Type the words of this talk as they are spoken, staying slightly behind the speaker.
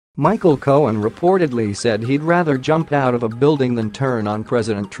Michael Cohen reportedly said he'd rather jump out of a building than turn on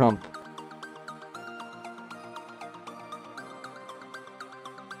President Trump.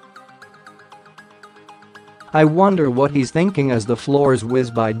 "I wonder what he's thinking as the floors whiz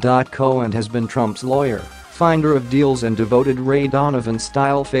by." Cohen has been Trump's lawyer, finder of deals and devoted Ray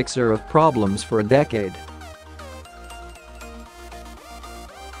Donovan-style fixer of problems for a decade.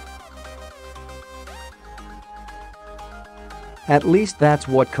 At least that's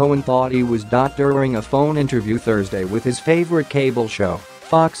what Cohen thought he was. During a phone interview Thursday with his favorite cable show,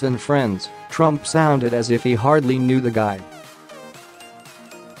 Fox and Friends, Trump sounded as if he hardly knew the guy.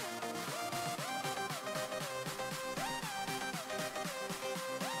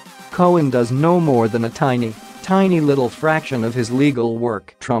 Cohen does no more than a tiny little fraction of his legal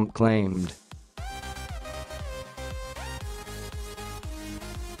work, Trump claimed.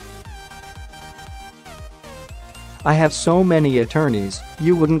 "I have so many attorneys,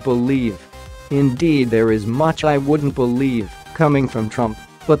 you wouldn't believe. Indeed, there is much I wouldn't believe coming from Trump,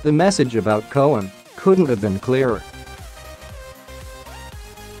 but the message about Cohen couldn't have been clearer."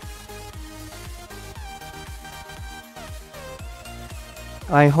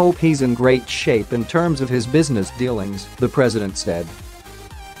 "I hope he's in great shape in terms of his business dealings," the president said.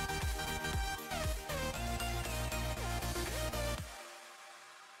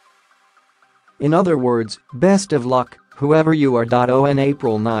 In other words, best of luck, whoever you are. On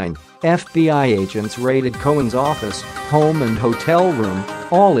April 9, FBI agents raided Cohen's office, home and hotel room,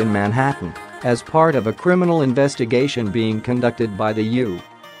 all in Manhattan, as part of a criminal investigation being conducted by the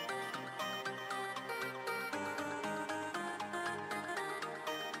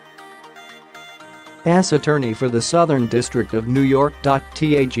U.S. Attorney for the Southern District of New York. The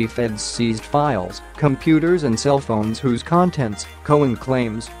feds seized files, computers and cell phones whose contents, Cohen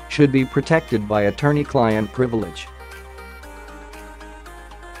claims, should be protected by attorney-client privilege.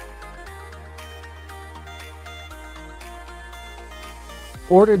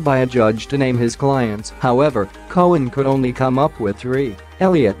 Ordered by a judge to name his clients, however, Cohen could only come up with three.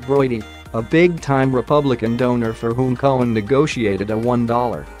 Elliot Broidy, a big-time Republican donor for whom Cohen negotiated a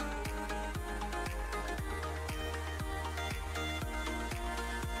 $1.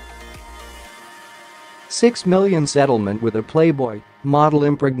 $6 million settlement with a Playboy model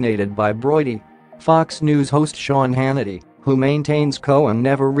impregnated by Broidy. Fox News host Sean Hannity, who maintains Cohen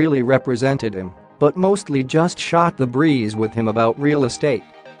never really represented him, but mostly just shot the breeze with him about real estate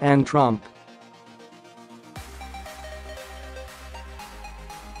and Trump.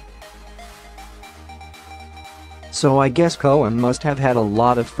 "So I guess Cohen must have had a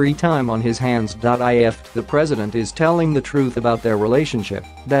lot of free time on his hands." If the president is telling the truth about their relationship,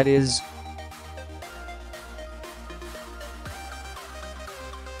 that is,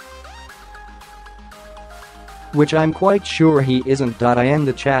 which I'm quite sure he isn't. In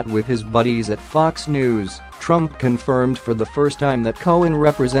the chat with his buddies at Fox News, Trump confirmed for the first time that Cohen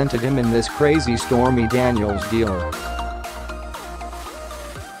represented him in this crazy Stormy Daniels deal.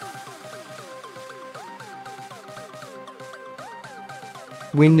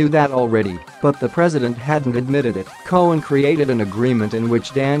 "We knew that already, but the president hadn't admitted it." Cohen created an agreement in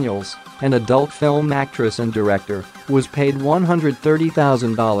which Daniels, an adult film actress and director, was paid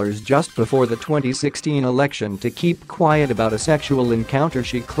 $130,000 just before the 2016 election to keep quiet about a sexual encounter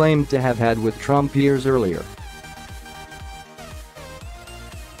she claimed to have had with Trump years earlier.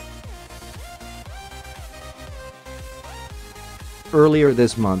 Earlier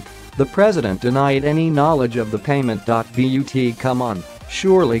this month, the president denied any knowledge of the payment. But come on,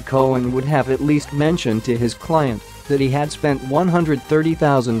 surely Cohen would have at least mentioned to his client that he had spent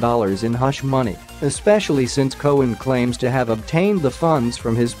 $130,000 in hush money, especially since Cohen claims to have obtained the funds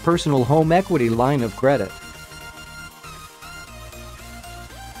from his personal home equity line of credit.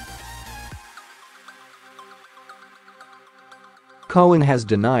 Cohen has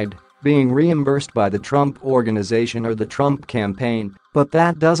denied being reimbursed by the Trump Organization or the Trump campaign, but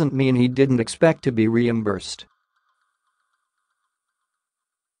that doesn't mean he didn't expect to be reimbursed.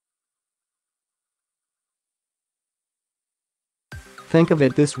 Think of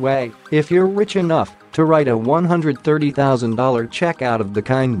it this way, if you're rich enough to write a $130,000 check out of the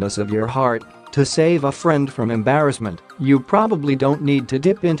kindness of your heart to save a friend from embarrassment, you probably don't need to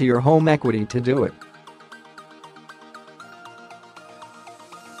dip into your home equity to do it.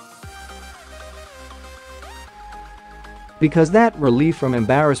 Because that relief from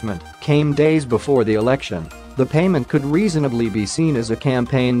embarrassment came days before the election, the payment could reasonably be seen as a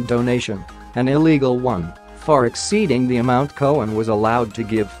campaign donation, an illegal one, far exceeding the amount Cohen was allowed to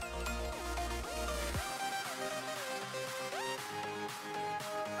give.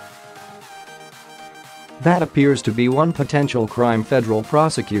 That appears to be one potential crime federal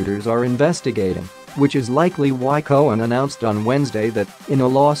prosecutors are investigating, which is likely why Cohen announced on Wednesday that, in a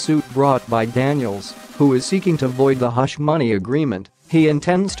lawsuit brought by Daniels, who is seeking to void the hush money agreement, he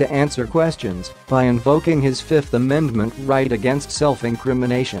intends to answer questions by invoking his Fifth Amendment right against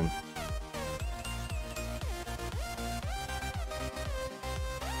self-incrimination.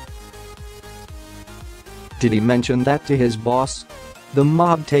 Did he mention that to his boss? The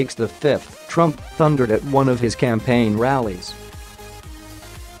mob takes the fifth, Trump thundered at one of his campaign rallies.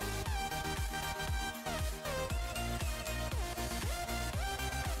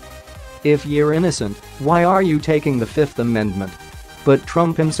 If you're innocent, why are you taking the Fifth Amendment? But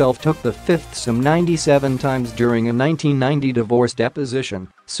Trump himself took the fifth some 97 times during a 1990 divorce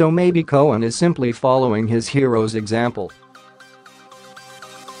deposition, so maybe Cohen is simply following his hero's example.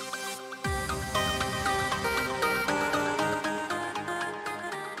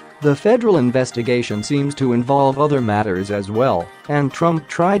 The federal investigation seems to involve other matters as well, and Trump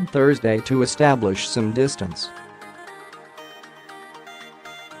tried Thursday to establish some distance.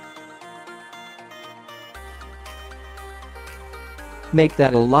 Make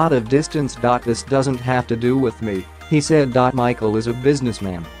that a lot of distance. This doesn't have to do with me, he said. Michael is a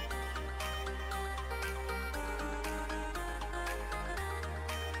businessman.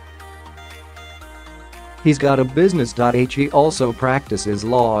 He's got a business. He also practices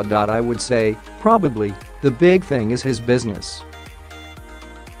law. I would say, probably, the big thing is his business.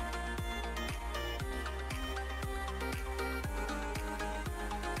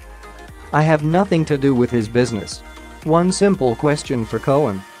 I have nothing to do with his business. One simple question for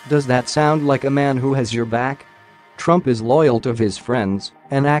Cohen: does that sound like a man who has your back? Trump is loyal to his friends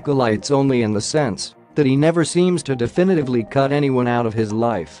and acolytes only in the sense that he never seems to definitively cut anyone out of his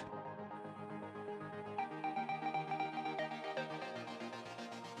life.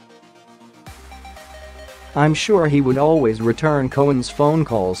 I'm sure he would always return Cohen's phone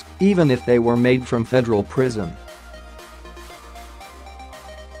calls, even if they were made from federal prison.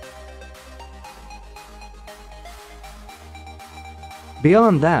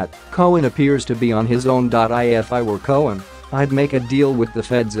 Beyond that, Cohen appears to be on his own. If I were Cohen, I'd make a deal with the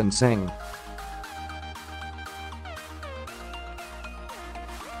feds and sing.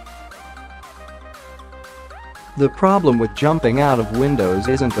 The problem with jumping out of windows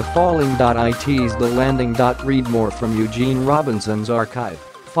isn't the falling. It's the landing. Read more from Eugene Robinson's archive.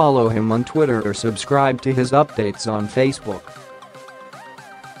 Follow him on Twitter or subscribe to his updates on Facebook.